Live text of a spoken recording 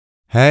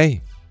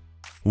Hey,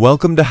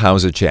 welcome to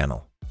Howza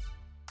Channel.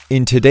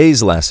 In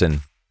today's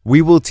lesson,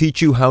 we will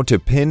teach you how to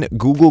pin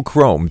Google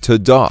Chrome to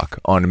dock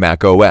on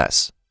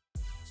macOS.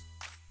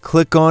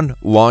 Click on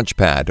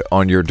Launchpad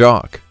on your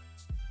dock.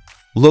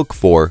 Look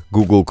for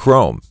Google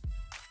Chrome.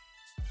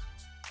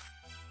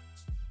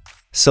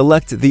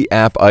 Select the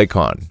app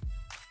icon.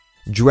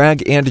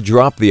 Drag and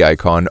drop the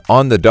icon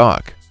on the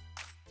dock.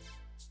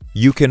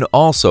 You can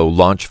also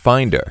launch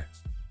Finder.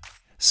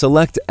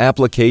 Select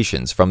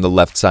Applications from the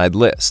left side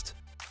list.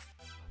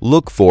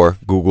 Look for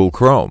Google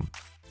Chrome.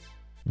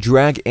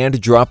 Drag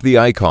and drop the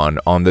icon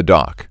on the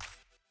dock.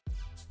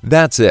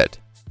 That's it.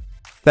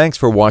 Thanks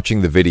for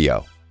watching the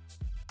video.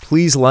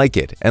 Please like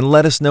it and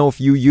let us know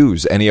if you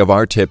use any of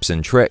our tips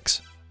and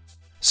tricks.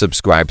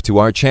 Subscribe to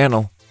our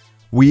channel.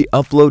 We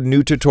upload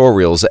new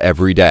tutorials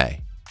every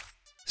day.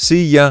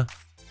 See ya!